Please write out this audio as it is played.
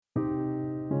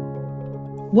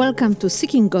Welcome to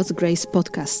Seeking God's Grace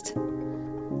podcast,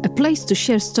 a place to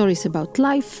share stories about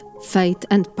life, faith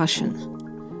and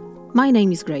passion. My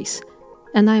name is Grace,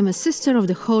 and I am a sister of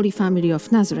the Holy Family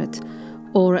of Nazareth,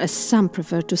 or as some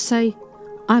prefer to say,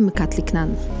 I'm a Catholic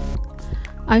nun.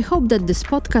 I hope that this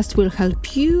podcast will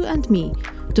help you and me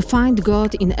to find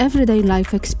God in everyday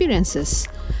life experiences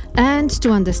and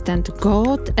to understand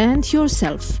God and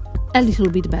yourself a little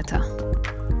bit better.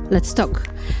 Let's talk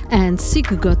and seek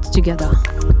God together.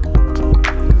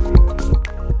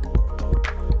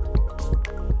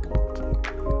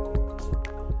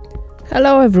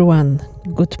 Hello everyone.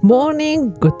 Good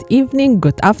morning, good evening,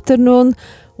 good afternoon,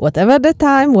 whatever the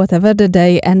time, whatever the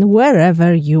day, and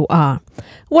wherever you are.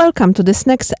 Welcome to this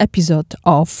next episode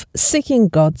of Seeking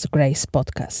God's Grace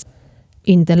podcast.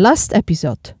 In the last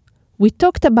episode, we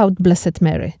talked about Blessed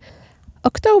Mary.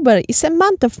 October is a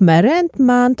month of Mary and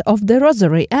month of the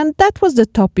Rosary, and that was the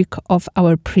topic of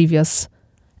our previous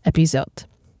episode.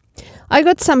 I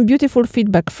got some beautiful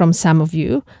feedback from some of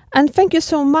you, and thank you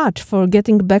so much for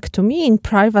getting back to me in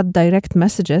private direct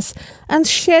messages and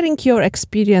sharing your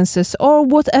experiences or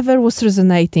whatever was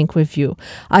resonating with you.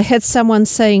 I had someone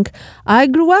saying, I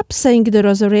grew up saying the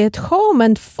Rosary at home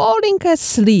and falling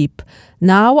asleep.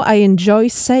 Now I enjoy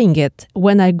saying it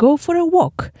when I go for a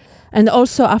walk and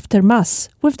also after Mass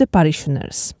with the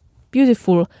parishioners.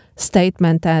 Beautiful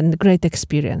statement and great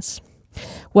experience.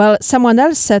 Well, someone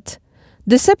else said,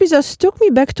 this episode took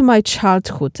me back to my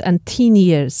childhood and teen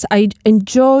years. I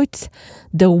enjoyed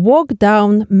the walk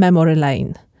down memory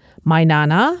lane. My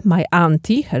nana, my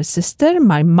auntie, her sister,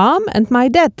 my mom and my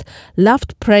dad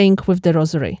loved praying with the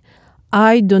Rosary.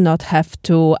 I do not have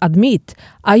to admit,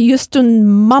 I used to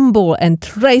mumble and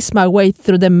trace my way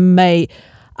through the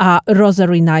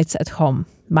Rosary nights at home.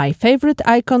 My favorite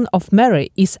icon of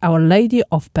Mary is Our Lady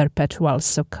of Perpetual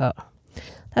Succor.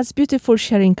 That's beautiful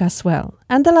sharing as well.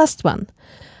 And the last one.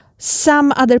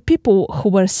 Some other people who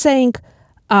were saying,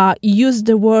 use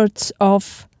the words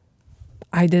of,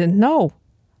 I didn't know.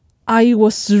 I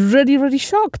was really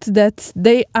shocked that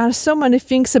there are so many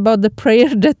things about the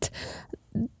prayer that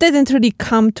didn't really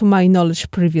come to my knowledge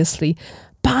previously.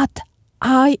 But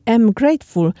I am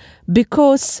grateful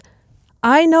because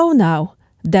I know now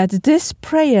that this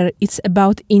prayer is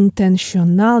about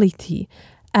intentionality.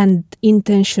 And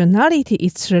intentionality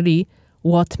is really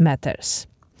what matters.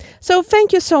 So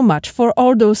thank you so much for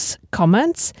all those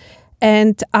comments,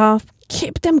 and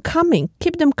keep them coming.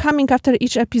 Keep them coming after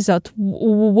each episode,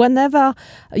 whenever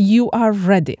you are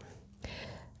ready.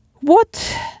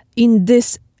 What in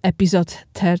this episode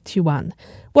 31?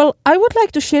 Well, I would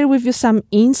like to share with you some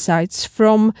insights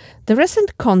from the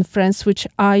recent conference which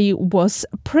I was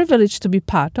privileged to be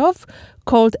part of,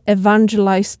 called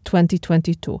Evangelising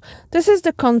 2022. This is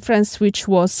the conference which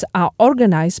was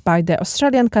organized by the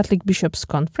Australian Catholic Bishops'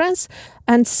 Conference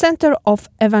and Centre of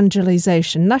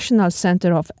Evangelisation, National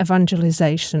Centre of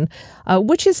Evangelisation,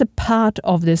 which is a part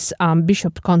of this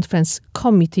Bishop Conference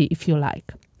committee, if you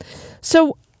like.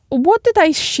 So, what did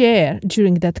I share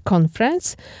during that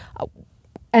conference?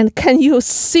 And can you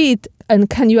see it and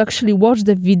can you actually watch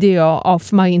the video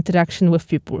of my interaction with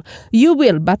people? You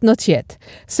will, but not yet.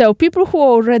 So people who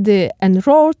are already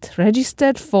enrolled,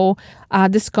 registered for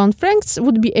this conference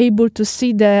would be able to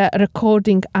see the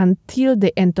recording until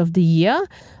the end of the year.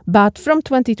 But from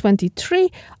 2023,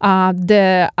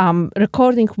 the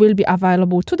recording will be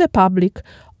available to the public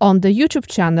on the YouTube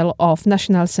channel of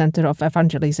National Centre of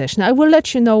Evangelisation. I will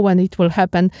let you know when it will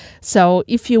happen, so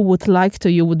if you would like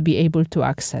to, you would be able to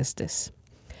access this.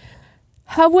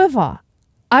 However,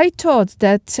 I thought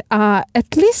that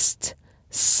at least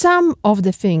some of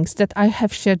the things that I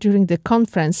have shared during the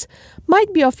conference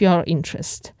might be of your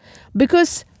interest.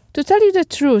 Because, to tell you the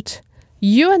truth,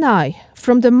 you and I,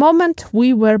 from the moment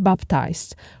we were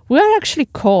baptized, we are actually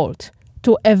called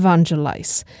to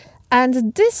evangelize.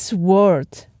 And this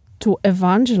word, to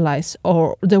evangelize,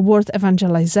 or the word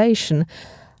evangelization,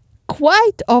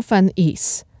 quite often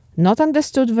is not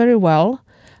understood very well,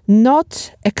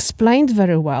 not explained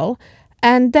very well,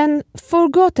 and then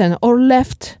forgotten or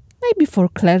left maybe for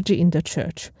clergy in the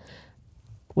church.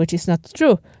 Which is not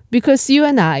true, because you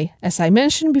and I, as I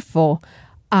mentioned before,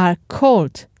 are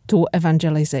called to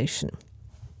evangelization.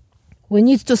 We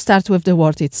need to start with the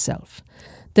word itself.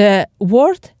 The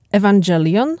word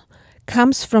evangelion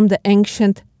comes from the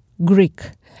ancient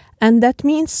Greek, and that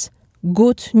means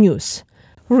good news.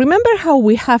 Remember how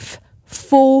we have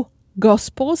 4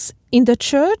 Gospels in the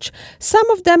church? Some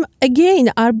of them,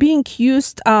 again, are being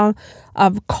used,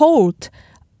 called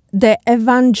the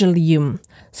Evangelium.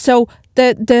 So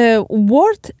the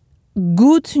word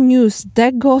good news,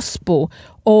 the Gospel,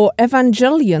 or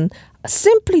Evangelion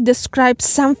simply describes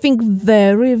something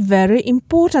very, very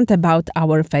important about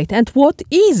our faith. And what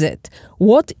is it?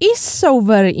 What is so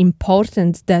very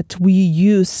important that we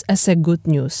use as a good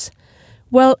news?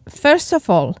 Well, first of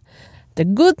all, the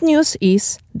good news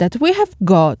is that we have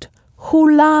God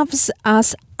who loves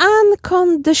us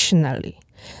unconditionally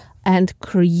and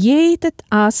created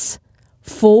us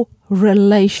for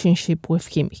relationship with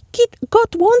Him.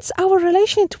 God wants our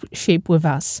relationship with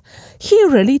us. He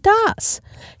really does.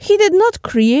 He did not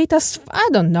create us,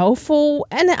 for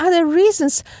any other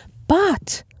reasons,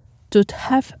 but to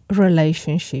have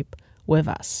relationship with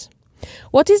us.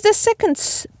 What is the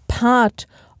second part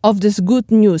of this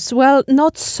good news? Well,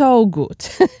 not so good,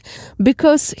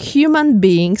 because human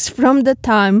beings from the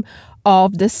time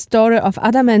of the story of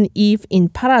Adam and Eve in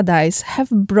paradise have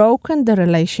broken the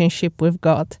relationship with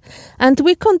God. And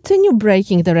we continue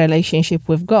breaking the relationship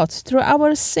with God through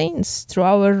our sins, through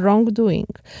our wrongdoing,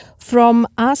 from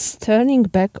us turning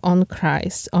back on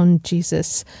Christ, on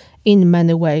Jesus, in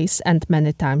many ways and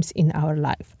many times in our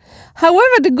life.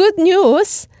 However, the good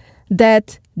news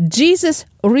that Jesus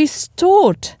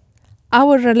restored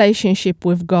our relationship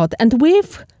with God and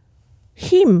with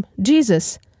Him,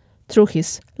 Jesus, through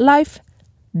His life,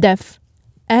 death,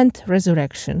 and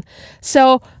resurrection.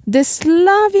 So this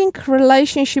loving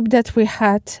relationship that we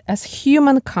had as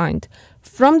humankind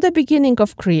from the beginning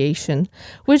of creation,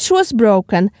 which was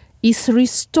broken, is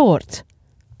restored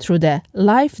through the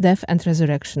life, death, and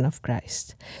resurrection of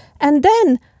Christ. And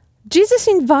then Jesus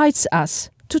invites us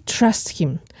to trust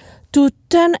Him, to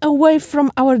turn away from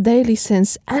our daily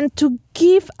sins and to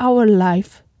give our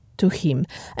life to Him.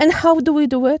 And how do we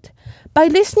do it? By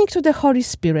listening to the Holy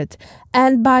Spirit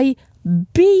and by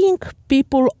being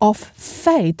people of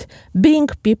faith, being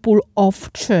people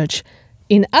of church.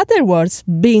 In other words,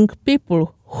 being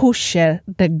people who share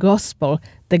the gospel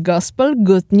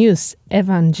good news,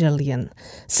 Evangelion.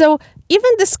 So even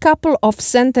this couple of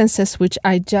sentences which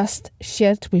I just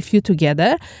shared with you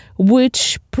together,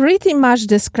 which pretty much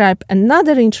describe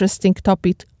another interesting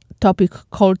topic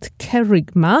called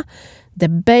kerygma, the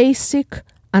basic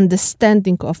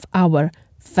understanding of our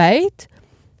faith,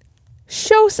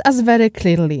 shows us very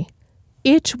clearly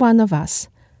each one of us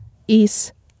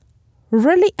is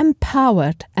really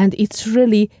empowered and it's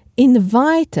really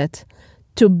invited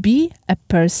to be a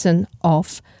person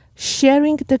of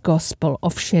sharing the gospel,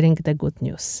 of sharing the good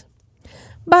news.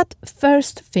 But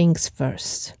first things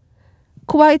first.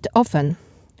 Quite often,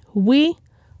 we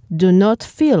do not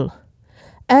feel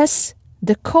as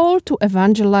the call to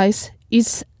evangelize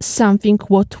is something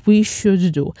what we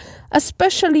should do,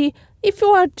 especially if you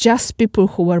are just people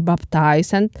who were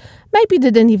baptized and maybe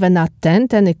didn't even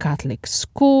attend any Catholic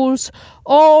schools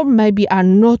or maybe are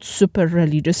not super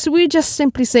religious. We just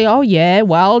simply say, oh yeah,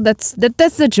 well, that's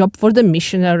the job for the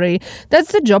missionary,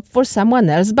 that's the job for someone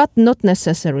else, but not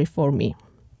necessary for me.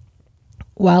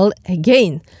 Well,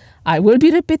 again, I will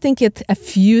be repeating it a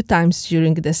few times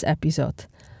during this episode.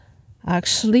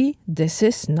 Actually, this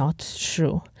is not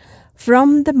true.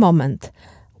 From the moment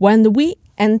when we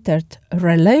entered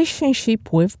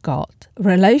relationship with God,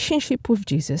 relationship with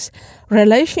Jesus,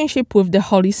 relationship with the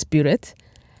Holy Spirit,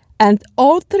 and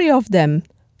all three of them,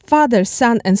 Father,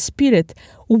 Son, and Spirit,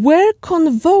 were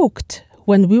convoked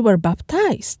when we were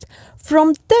baptized.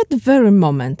 From that very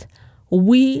moment,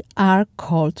 we are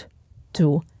called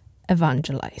to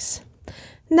evangelize.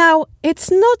 Now,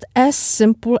 it's not as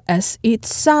simple as it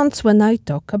sounds when I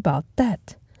talk about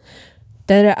that.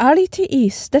 The reality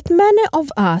is that many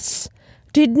of us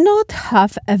did not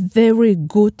have a very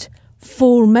good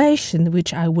formation,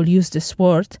 which I will use this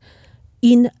word,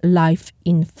 in life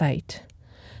in faith.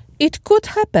 It could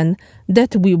happen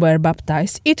that we were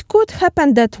baptized. It could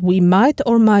happen that we might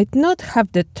or might not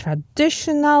have the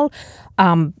traditional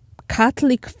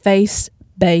Catholic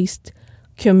faith-based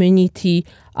community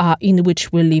in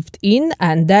which we lived in,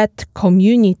 and that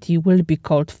community will be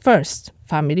called first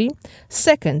family,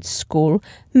 second school,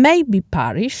 maybe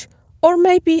parish, or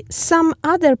maybe some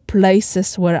other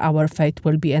places where our faith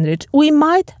will be enriched. We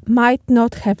might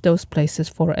not have those places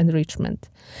for enrichment.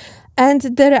 And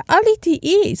the reality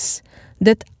is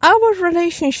that our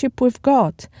relationship with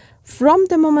God from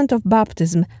the moment of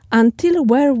baptism until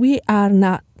where we are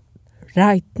not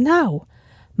right now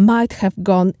might have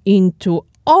gone into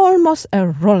almost a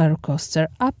roller coaster,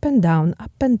 up and down,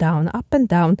 up and down, up and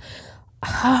down.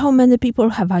 How many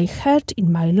people have I heard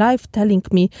in my life telling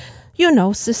me, you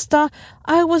know, sister,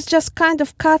 I was just kind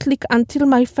of Catholic until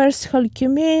my first Holy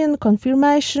Communion,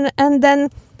 confirmation, and then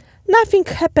nothing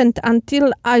happened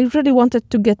until I really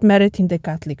wanted to get married in the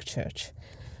Catholic Church.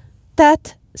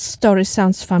 That story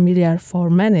sounds familiar for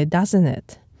many, doesn't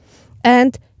it?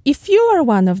 And if you are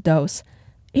one of those,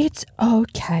 it's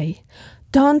okay.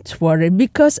 Don't worry,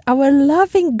 because our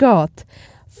loving God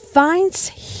finds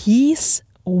His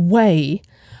way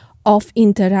of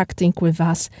interacting with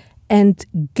us and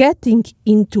getting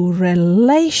into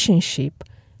relationship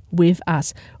with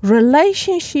us.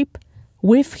 Relationship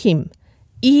with Him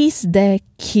is the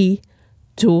key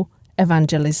to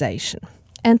evangelization.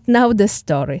 And now the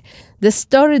story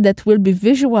that will be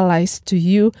visualized to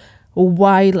you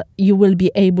while you will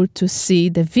be able to see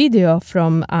the video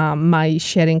from my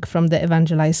sharing from the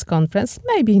Evangelize conference,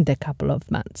 maybe in a couple of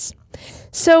months.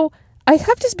 So I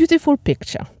have this beautiful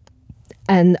picture.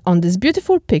 And on this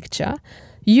beautiful picture,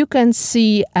 you can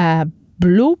see a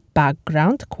blue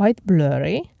background, quite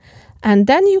blurry. And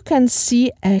then you can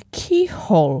see a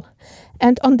keyhole.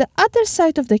 And on the other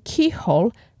side of the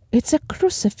keyhole, it's a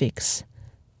crucifix.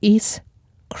 Is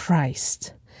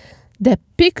Christ. The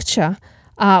picture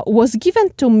was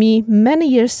given to me many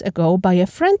years ago by a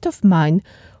friend of mine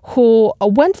who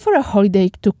went for a holiday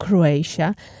to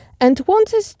Croatia and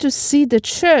wanted to see the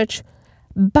church,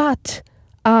 but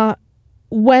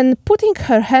when putting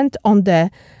her hand on the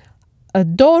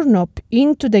doorknob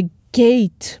into the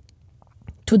gate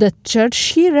to the church,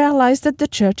 she realized that the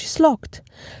church is locked.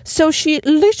 So she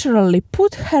literally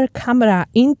put her camera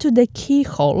into the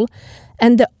keyhole,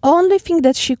 and the only thing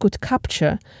that she could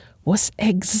capture was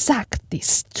exactly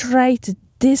straight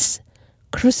this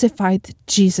crucified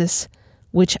Jesus,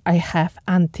 which I have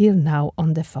until now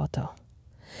on the photo.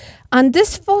 And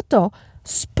this photo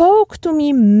spoke to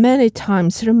me many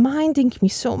times, reminding me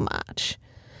so much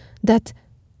that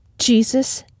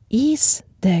Jesus is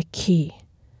the key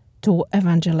to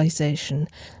evangelization.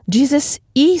 Jesus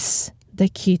is the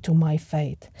key to my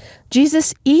faith.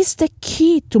 Jesus is the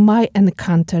key to my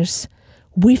encounters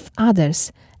with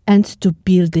others and to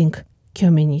building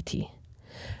community.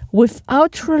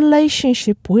 Without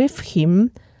relationship with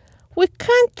Him, we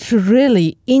can't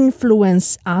really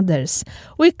influence others.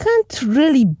 We can't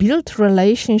really build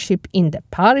relationship in the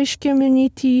parish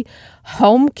community,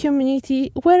 home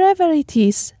community, wherever it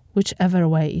is, whichever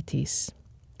way it is.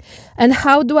 And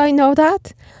how do I know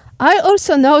that? I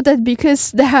also know that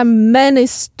because there are many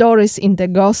stories in the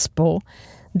gospel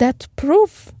that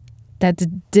prove that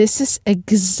this is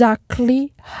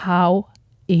exactly how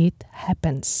it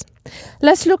happens.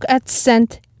 Let's look at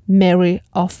Saint Mary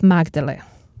of Magdalene.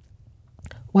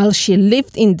 Well, she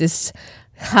lived in this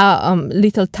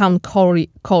little town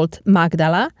called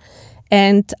Magdala,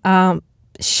 and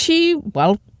she,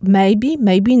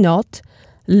 maybe not,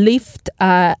 lived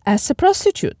as a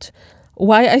prostitute.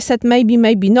 Why I said maybe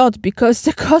not? Because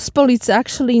the gospel is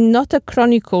actually not a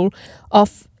chronicle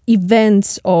of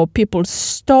events or people's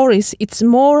stories. It's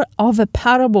more of a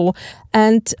parable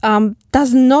and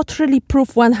does not really prove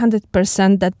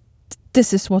 100% that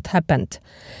this is what happened.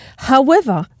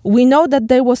 However, we know that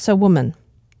there was a woman.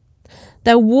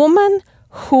 The woman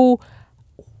who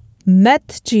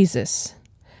met Jesus,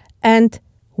 and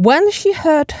when she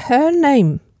heard her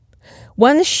name,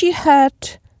 when she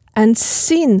heard and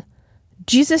seen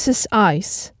Jesus'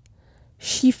 eyes,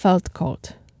 she felt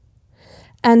cold.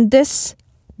 And this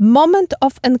moment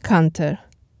of encounter,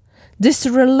 this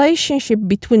relationship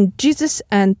between Jesus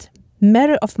and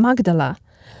Mary of Magdala,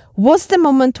 was the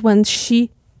moment when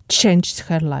she changed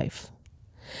her life.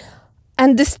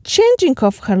 And this changing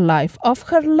of her life, of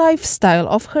her lifestyle,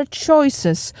 of her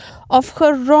choices, of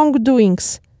her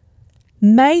wrongdoings,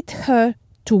 made her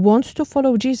to want to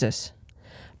follow Jesus.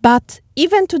 But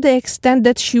even to the extent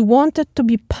that she wanted to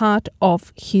be part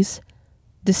of his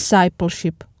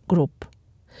discipleship group.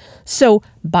 So,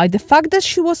 by the fact that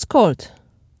she was called,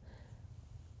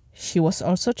 she was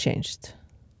also changed.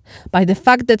 By the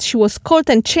fact that she was called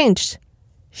and changed,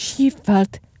 she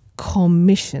felt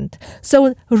commissioned.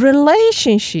 So,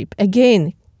 relationship,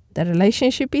 again, the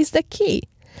relationship is the key.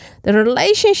 The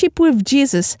relationship with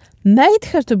Jesus made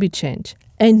her to be changed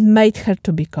and made her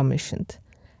to be commissioned.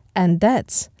 And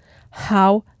that's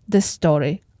how the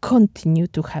story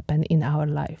continued to happen in our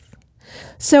life.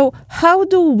 So how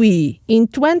do we, in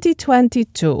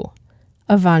 2022,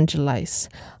 evangelize?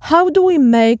 How do we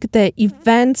make the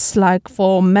events like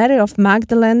for Mary of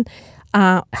Magdalene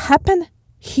happen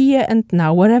here and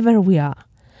now, wherever we are?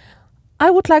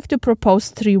 I would like to propose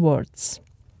 3 words: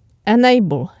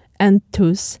 enable,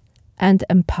 enthuse, and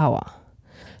empower.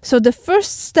 So the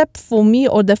first step for me,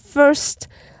 or the first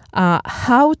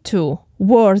how-to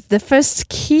word, the first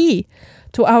key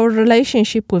to our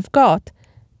relationship with God,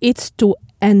 it's to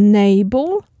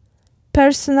enable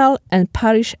personal and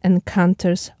parish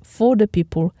encounters for the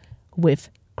people with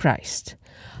Christ.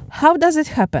 How does it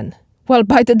happen? Well,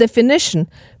 by the definition,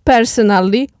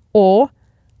 personally or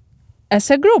as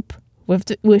a group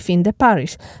within the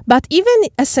parish. But even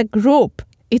as a group,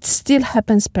 it still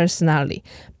happens personally,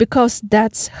 because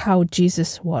that's how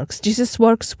Jesus works. Jesus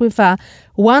works with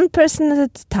one person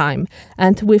at a time,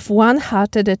 and with one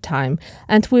heart at a time,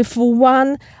 and with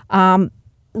one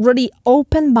really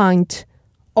open mind,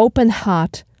 open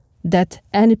heart that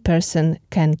any person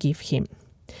can give him.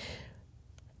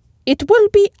 It will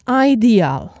be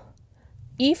ideal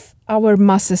if our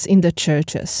masses in the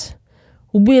churches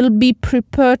will be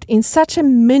prepared in such a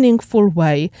meaningful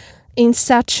way, in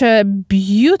such a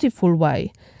beautiful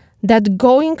way, that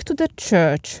going to the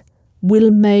church will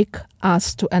make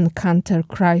us to encounter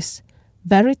Christ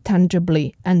very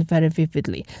tangibly and very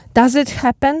vividly. Does it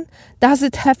happen? Does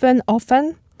it happen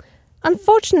often?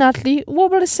 Unfortunately, we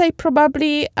will say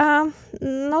probably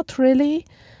not really.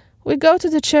 We go to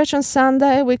the church on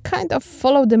Sunday, we kind of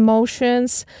follow the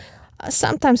motions.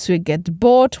 Sometimes we get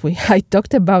bored. I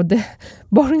talked about the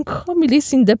boring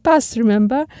homilies in the past,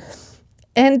 remember?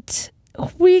 And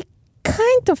we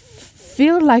kind of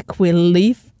feel like we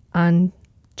live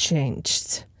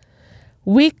unchanged.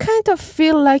 We kind of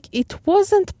feel like it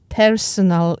wasn't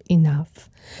personal enough.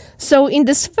 So in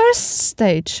this first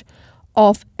stage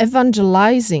of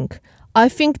evangelizing, I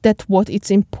think that what is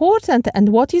important and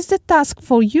what is the task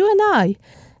for you and I,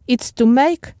 it's to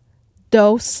make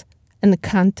those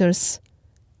encounters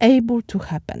able to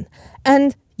happen.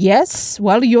 And yes,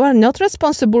 well, you are not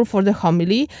responsible for the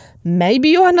homily. Maybe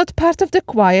you are not part of the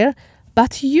choir,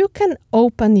 but you can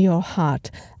open your heart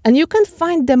and you can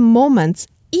find the moments,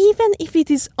 even if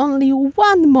it is only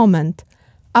one moment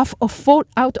out of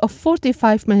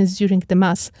 45 minutes during the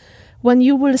Mass, when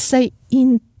you will say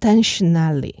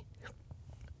intentionally,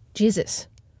 Jesus,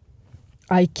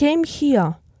 I came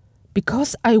here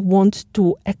because I want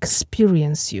to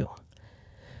experience you.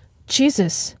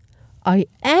 Jesus, I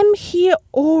am here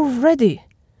already,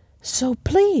 so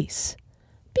please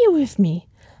be with me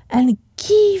and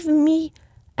give me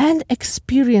an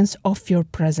experience of your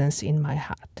presence in my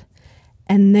heart.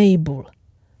 Enable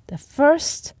the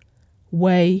first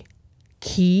way,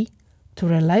 key to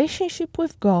relationship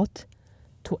with God,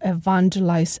 to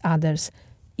evangelize others.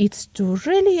 It's to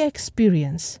really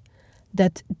experience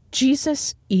that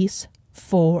Jesus is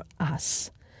for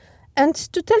us. And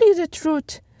to tell you the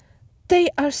truth, there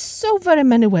are so very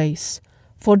many ways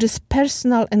for this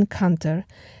personal encounter,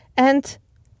 and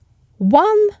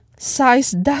one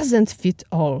size doesn't fit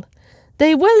all.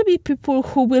 There will be people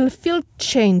who will feel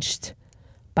changed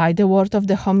by the word of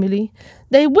the homily.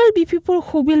 There will be people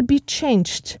who will be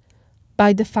changed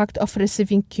by the fact of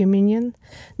receiving communion.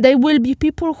 There will be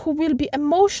people who will be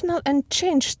emotional and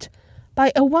changed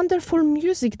by a wonderful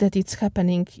music that is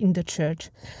happening in the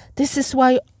church. This is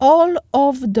why all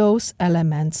of those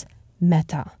elements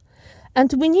matter.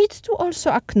 And we need to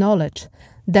also acknowledge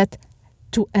that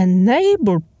to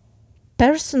enable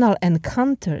personal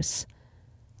encounters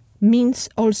means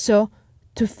also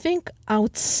to think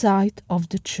outside of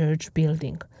the church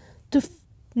building,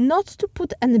 not to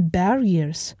put any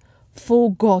barriers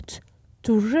for God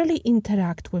to really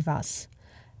interact with us.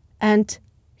 And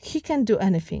He can do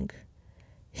anything.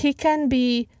 He can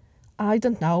be, I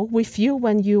don't know, with you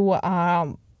when you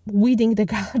are weeding the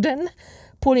garden,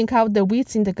 pulling out the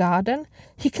weeds in the garden.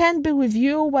 He can be with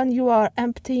you when you are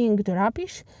emptying the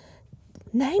rubbish.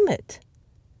 Name it.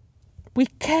 We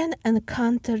can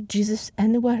encounter Jesus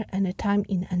anywhere, anytime,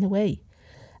 in any way.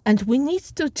 And we need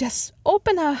to just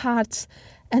open our hearts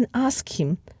and ask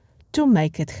Him to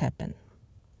make it happen.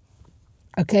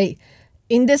 Okay,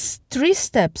 in these 3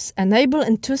 steps, enable,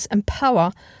 enthuse,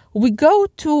 empower, we go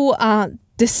to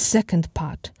the second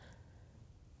part.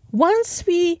 Once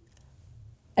we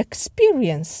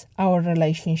experience our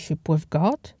relationship with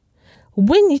God,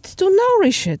 we need to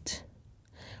nourish it.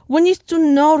 We need to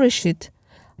nourish it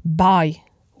by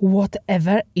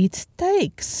whatever it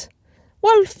takes.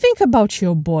 Well, think about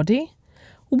your body.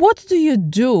 What do you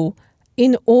do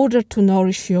in order to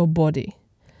nourish your body?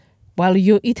 Well,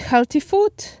 you eat healthy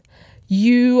food,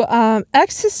 you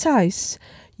exercise,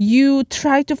 you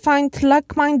try to find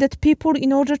like-minded people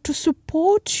in order to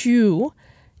support you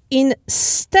in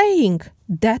staying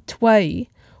that way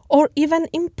or even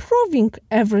improving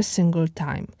every single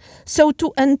time. So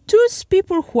to enthuse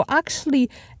people who actually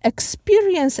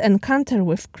experience encounter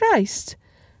with Christ,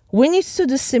 we need to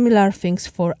do similar things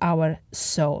for our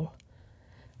soul.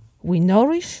 We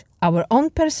nourish our own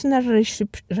personal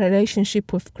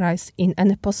relationship with Christ in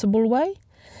any possible way,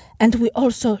 and we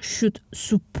also should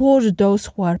support those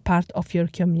who are part of your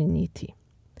community.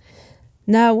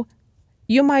 Now,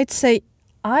 you might say,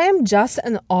 I am just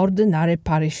an ordinary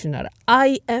parishioner.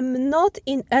 I am not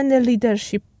in any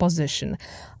leadership position.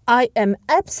 I am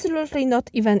absolutely not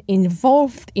even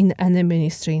involved in any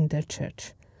ministry in the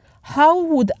church. How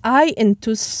would I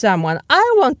enthuse someone?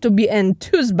 I want to be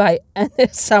enthused by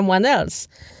someone else.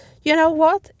 You know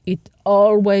what? It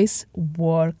always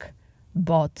works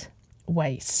both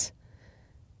ways.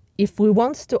 If we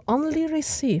want to only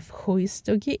receive, who is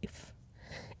to give?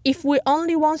 If we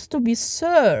only want to be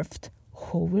served,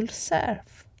 who will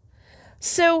serve?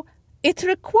 So it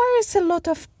requires a lot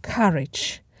of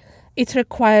courage. It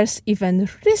requires even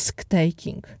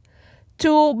risk-taking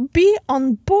to be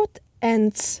on both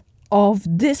ends of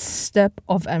this step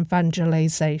of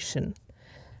evangelization.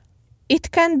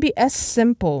 It can be as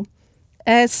simple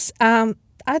as,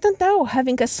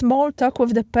 having a small talk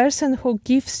with the person who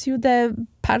gives you the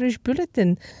parish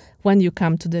bulletin when you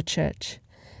come to the church.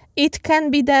 It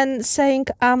can be then saying,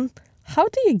 how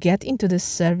do you get into the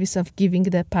service of giving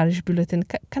the parish bulletin?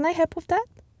 Can I help with that?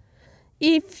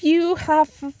 If you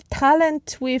have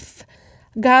talent with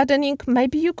gardening,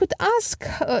 maybe you could ask,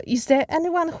 is there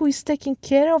anyone who is taking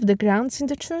care of the grounds in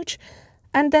the church?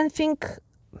 And then think,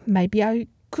 maybe I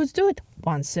could do it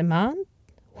once a month,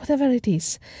 whatever it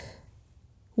is.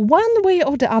 One way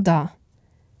or the other,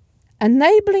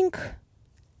 enabling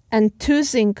and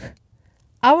choosing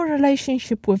our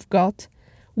relationship with God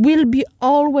will be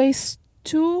always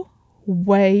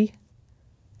two-way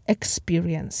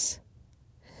experience.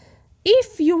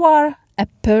 If you are a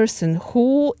person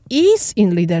who is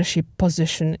in leadership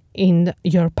position in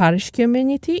your parish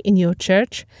community, in your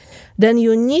church, then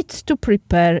you need to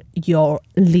prepare your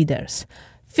leaders.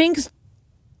 Things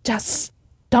just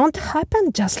don't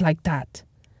happen just like that.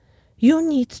 You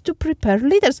need to prepare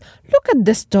leaders. Look at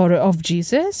the story of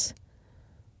Jesus.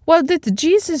 Well, did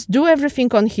Jesus do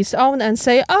everything on his own and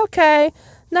say, okay,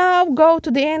 now go to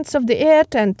the ends of the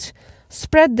earth and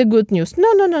spread the good news?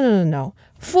 No.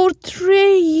 For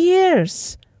 3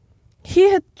 years, he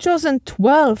had chosen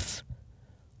 12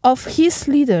 of his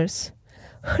leaders.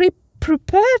 He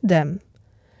prepared them.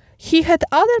 He had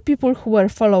other people who were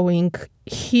following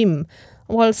him.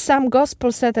 Well, some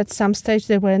gospel said at some stage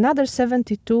there were another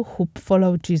 72 who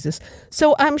followed Jesus.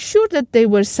 So I'm sure that there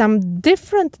were some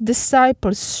different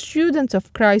disciples, students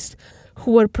of Christ,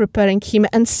 who were preparing him,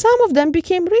 and some of them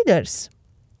became leaders.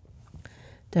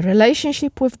 The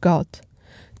relationship with God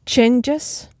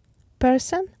changes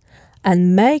person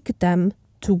and make them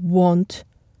to want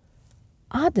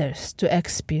others to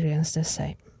experience the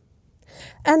same.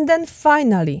 And then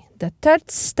finally, the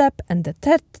third step and the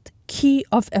third key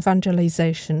of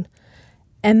evangelization,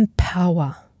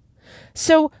 empower.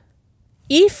 So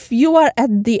if you are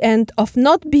at the end of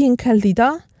not being a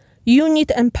leader, you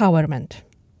need empowerment.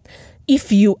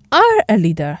 If you are a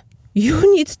leader,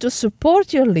 you need to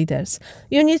support your leaders.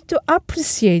 You need to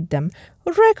appreciate them,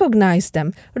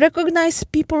 recognize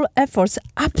people's efforts.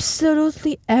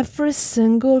 Absolutely every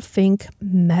single thing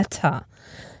matters.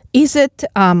 Is it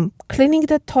cleaning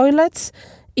the toilets?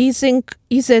 Is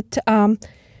it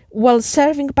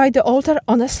serving by the altar?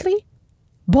 Honestly,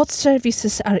 both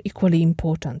services are equally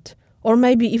important. Or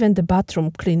maybe even the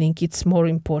bathroom cleaning is more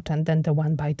important than the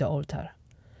one by the altar.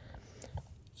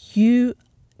 You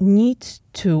need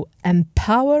to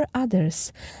empower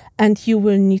others, and you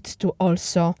will need to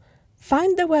also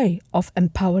find a way of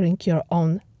empowering your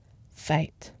own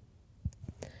faith.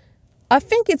 I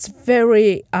think it's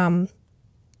very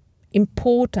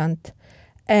important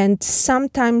and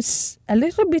sometimes a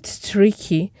little bit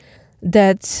tricky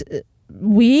that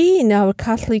we in our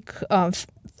Catholic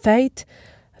faith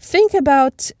think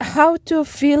about how to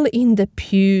fill in the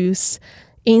pews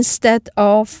instead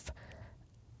of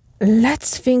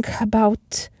let's think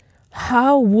about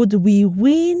how would we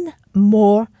win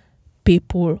more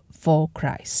people for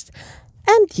Christ.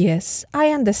 And yes, I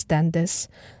understand this.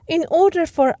 In order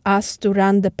for us to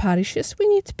run the parishes, we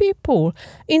need people.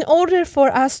 In order for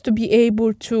us to be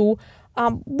able to,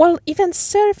 even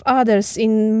serve others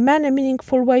in many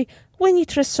meaningful way, we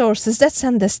need resources. That's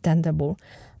understandable.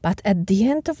 But at the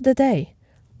end of the day,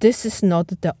 this is not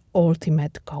the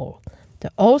ultimate goal.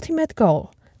 The ultimate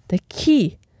goal, the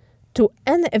key to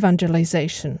any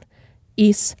evangelization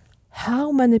is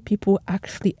how many people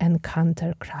actually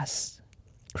encounter Christ.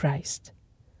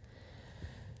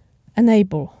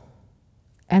 Enable,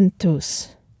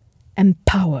 enthuse,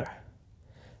 empower.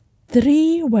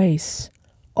 3 ways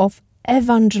of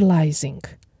evangelizing.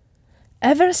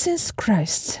 Ever since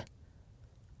Christ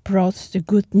brought the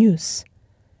good news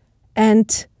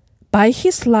and by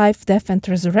his life, death and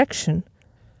resurrection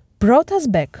brought us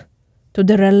back to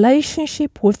the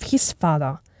relationship with his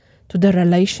Father, to the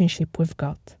relationship with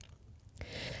God.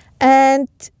 And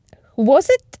was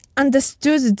it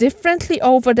understood differently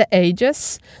over the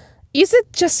ages? Is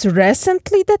it just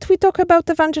recently that we talk about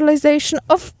evangelization?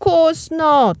 Of course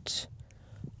not.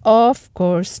 Of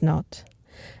course not.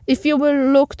 If you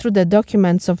will look through the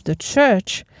documents of the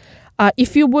church,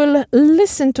 if you will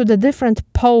listen to the different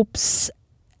popes,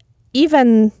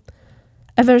 even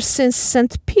ever since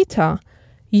St. Peter,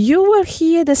 you will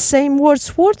hear the same words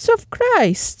of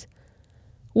Christ,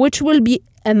 which will be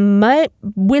the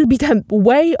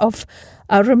way of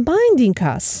reminding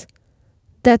us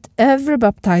that every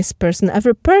baptized person,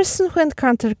 every person who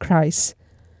encounters Christ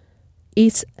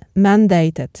is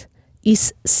mandated,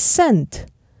 is sent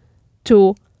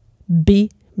to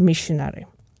be missionary.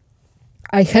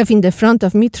 I have in the front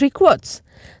of me 3 quotes.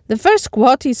 The first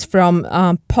quote is from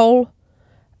Pope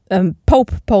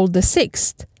Paul VI,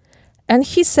 and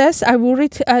he says, I will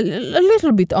read a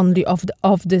little bit only of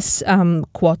this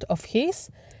quote of his.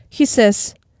 He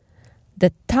says,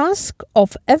 "The task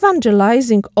of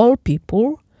evangelizing all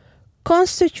people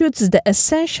constitutes the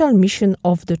essential mission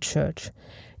of the Church.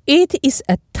 It is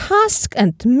a task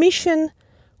and mission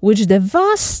which the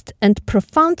vast and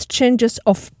profound changes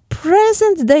of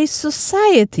present-day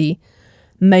society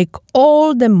make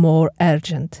all the more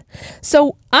urgent."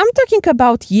 So I'm talking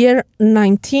about year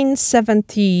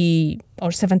 1970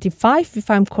 or 75, if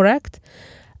I'm correct.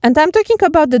 And I'm talking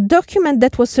about the document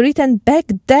that was written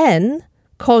back then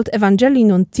called Evangelii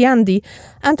Nuntiandi.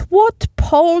 And what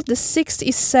Paul VI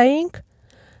is saying,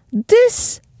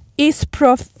 this is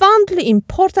profoundly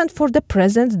important for the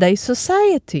present-day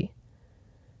society.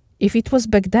 If it was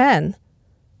back then,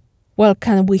 well,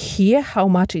 can we hear how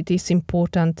much it is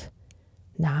important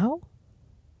now?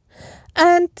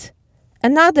 And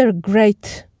another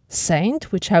great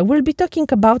saint, which I will be talking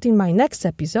about in my next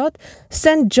episode,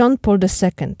 St. John Paul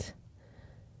II.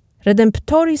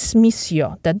 Redemptoris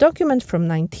Missio, the document from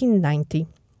 1990.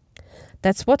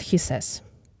 That's what he says.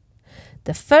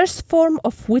 "The first form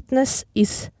of witness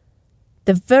is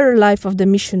the very life of the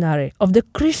missionary, of the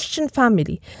Christian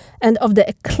family, and of the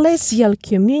ecclesial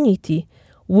community,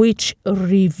 which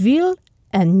reveal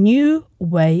a new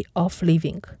way of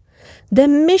living. The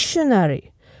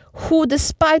missionary, who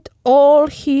despite all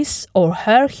his or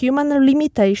her human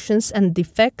limitations and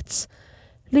defects,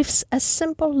 lives a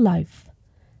simple life,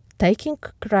 taking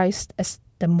Christ as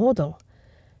the model,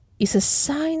 is a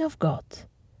sign of God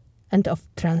and of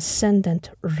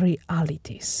transcendent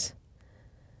realities."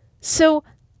 So,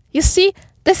 you see,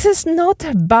 this is not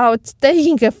about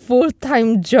taking a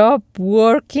full-time job,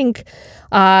 working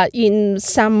in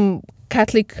some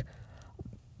Catholic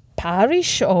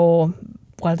parish or,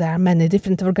 well, there are many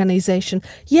different organizations.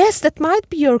 Yes, that might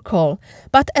be your call.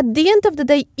 But at the end of the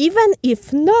day, even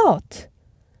if not,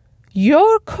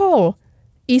 your call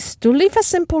is to live a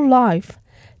simple life,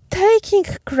 taking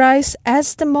Christ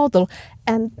as the model.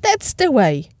 And that's the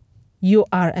way you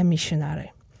are a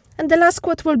missionary. And the last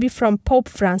quote will be from Pope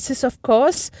Francis, of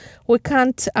course. We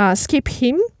can't skip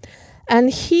him.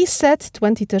 And he said,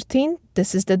 2013,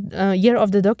 this is the year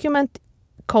of the document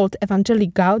called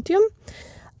Evangelii Gaudium.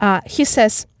 He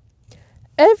says,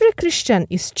 "Every Christian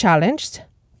is challenged,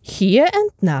 here and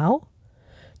now,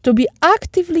 to be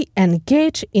actively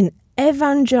engaged in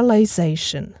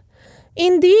evangelization.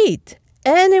 Indeed,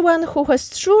 anyone who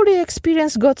has truly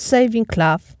experienced God's saving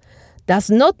love does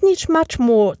not need much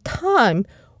more time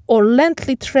or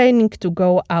lengthy training to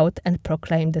go out and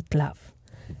proclaim that love."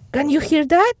 Can you hear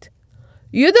that?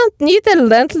 You don't need a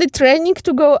lengthy training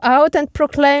to go out and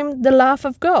proclaim the love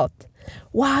of God.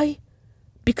 Why?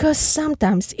 Because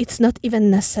sometimes it's not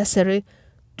even necessary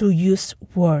to use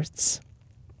words.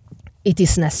 It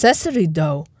is necessary,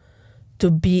 though,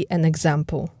 to be an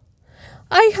example.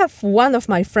 I have one of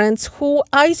my friends who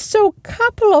I saw a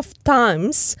couple of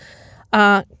times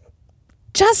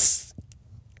just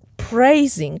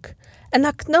praising and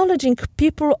acknowledging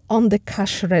people on the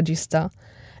cash register,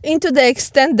 into the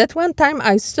extent that one time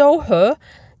I saw her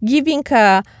giving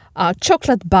a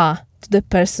chocolate bar to the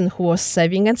person who was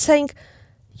saving and saying,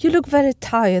 "You look very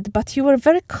tired, but you were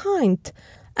very kind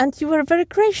and you were very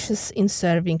gracious in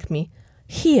serving me.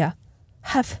 Here,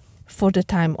 have for the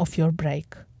time of your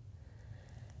break."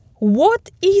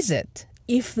 What is it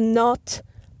if not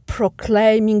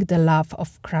proclaiming the love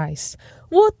of Christ?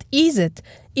 What is it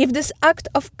if this act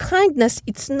of kindness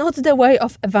it's not the way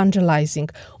of evangelizing?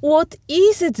 What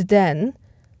is it then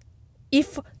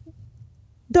if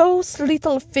those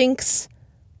little things,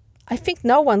 I think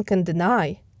no one can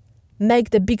deny, make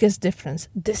the biggest difference?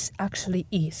 This actually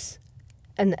is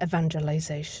an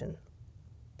evangelization.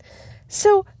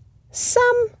 So,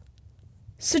 some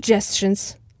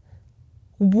suggestions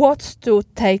what to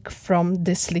take from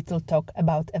this little talk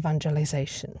about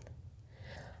evangelization.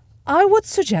 I would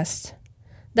suggest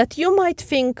that you might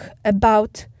think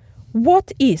about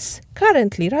what is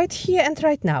currently, right here and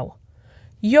right now,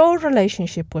 your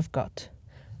relationship with God.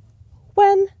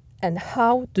 When and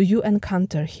how do you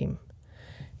encounter Him?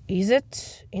 Is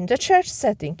it in the church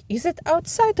setting? Is it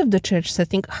outside of the church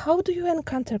setting? How do you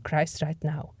encounter Christ right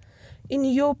now in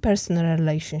your personal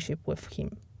relationship with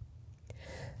Him?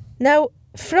 Now,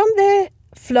 from there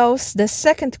flows the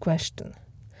second question.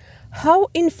 How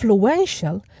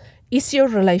influential is your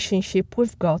relationship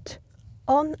with God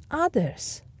on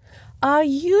others? Are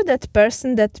you that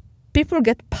person that people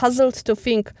get puzzled to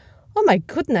think, oh my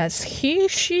goodness,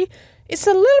 she is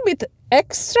a little bit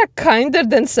extra kinder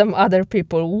than some other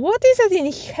people. What is it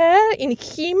in her, in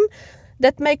him,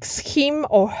 that makes him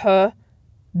or her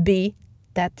be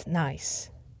that nice?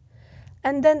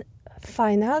 And then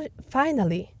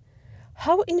finally,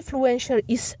 how influential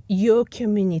is your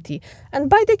community? And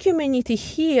by the community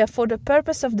here, for the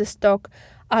purpose of this talk,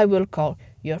 I will call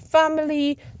your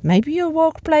family, maybe your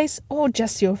workplace, or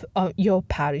just your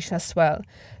parish as well.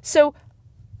 So,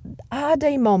 are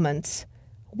there moments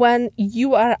when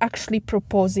you are actually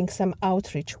proposing some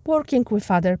outreach, working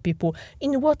with other people?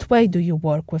 In what way do you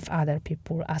work with other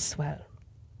people as well?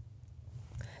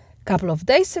 A couple of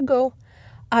days ago,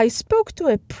 I spoke to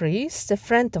a priest, a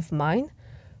friend of mine,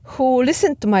 who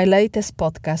listened to my latest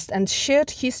podcast and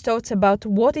shared his thoughts about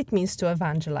what it means to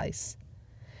evangelize.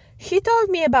 He told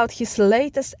me about his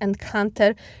latest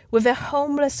encounter with a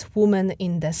homeless woman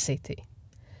in the city.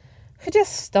 He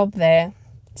just stopped there,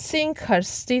 seeing her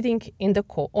sitting on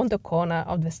the corner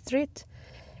of the street,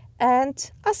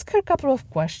 and asked her a couple of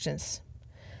questions.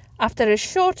 After a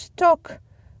short talk,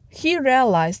 he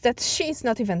realized that she is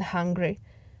not even hungry,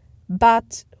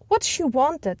 but what she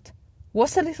wanted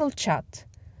was a little chat,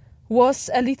 was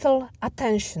a little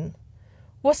attention,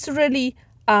 was really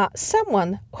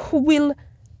someone who will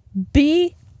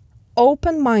be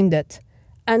open-minded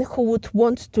and who would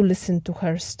want to listen to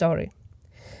her story.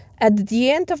 At the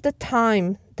end of the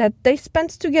time that they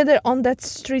spent together on that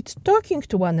street talking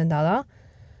to one another,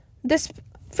 this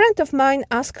friend of mine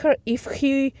asked her if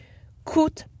he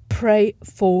could pray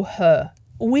for her,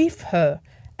 with her,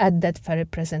 at that very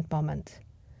present moment.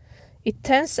 It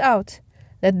turns out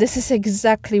that this is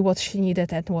exactly what she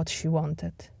needed and what she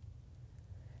wanted.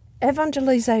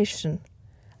 Evangelization,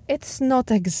 it's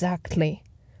not exactly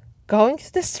going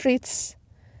to the streets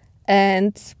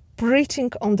and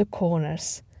preaching on the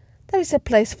corners. There is a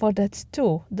place for that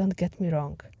too, don't get me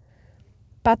wrong.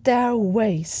 But there are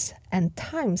ways and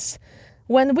times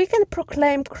when we can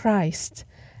proclaim Christ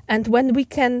and when we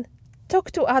can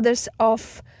talk to others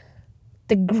of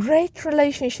the great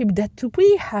relationship that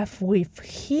we have with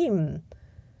Him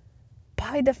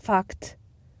by the fact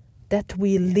that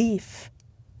we live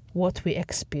what we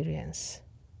experience.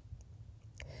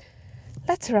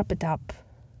 Let's wrap it up.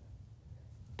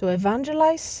 To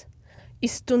evangelize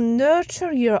is to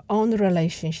nurture your own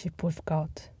relationship with God.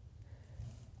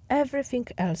 Everything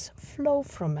else flows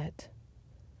from it.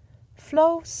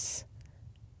 Flows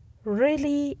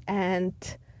really and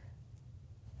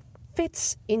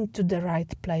fits into the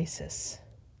right places.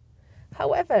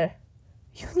 However,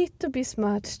 you need to be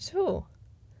smart too.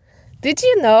 Did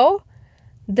you know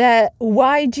that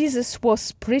why Jesus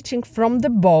was preaching from the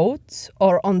boat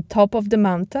or on top of the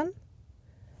mountain?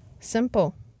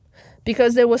 Simple.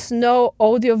 Because there was no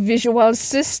audio-visual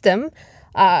system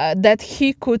that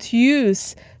he could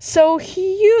use. So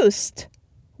he used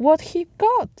what he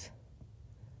got.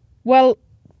 Well,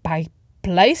 by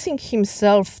placing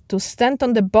himself to stand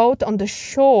on the boat on the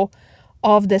shore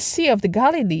of the Sea of the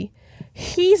Galilee,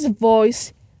 his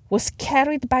voice was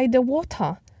carried by the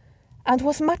water and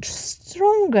was much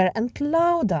stronger and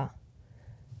louder.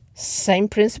 Same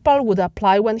principle would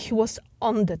apply when he was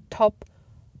on the top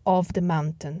of the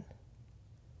mountain.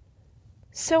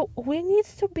 So we need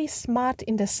to be smart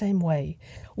in the same way.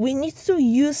 We need to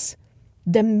use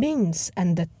the means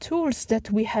and the tools that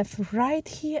we have right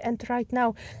here and right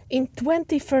now in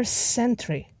 21st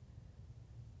century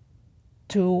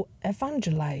to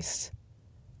evangelize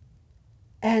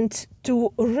and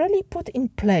to really put in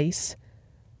place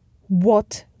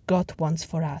what God wants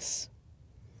for us.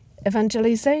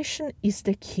 Evangelization is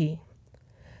the key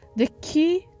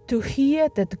to hear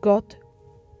that God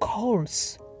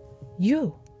calls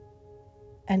you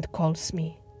and calls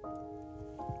me,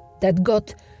 that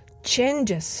God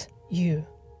changes you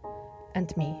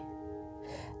and me,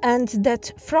 and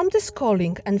that from this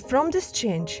calling and from this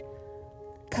change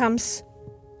comes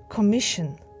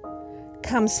commission,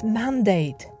 comes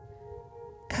mandate,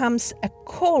 comes a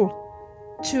call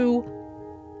to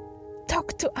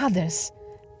talk to others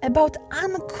about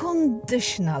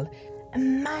unconditional,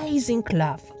 amazing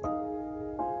love.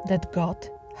 that God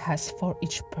has for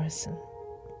each person.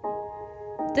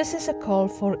 This is a call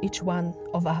for each one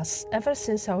of us ever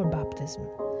since our baptism.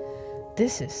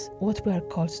 This is what we are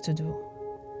called to do,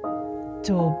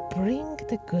 to bring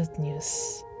the good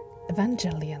news,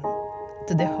 Evangelion,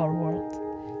 to the whole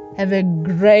world. Have a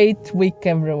great week,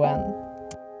 everyone.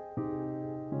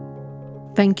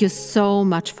 Thank you so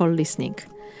much for listening.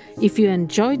 If you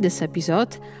enjoyed this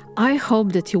episode, I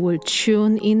hope that you will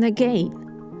tune in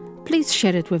again. Please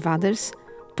share it with others,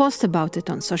 post about it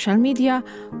on social media,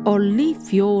 or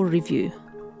leave your review.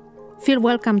 Feel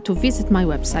welcome to visit my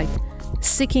website,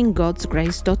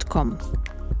 seekinggodsgrace.com,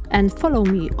 and follow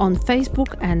me on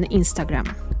Facebook and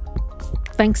Instagram.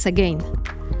 Thanks again.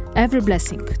 Every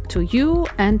blessing to you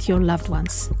and your loved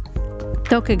ones.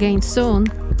 Talk again soon.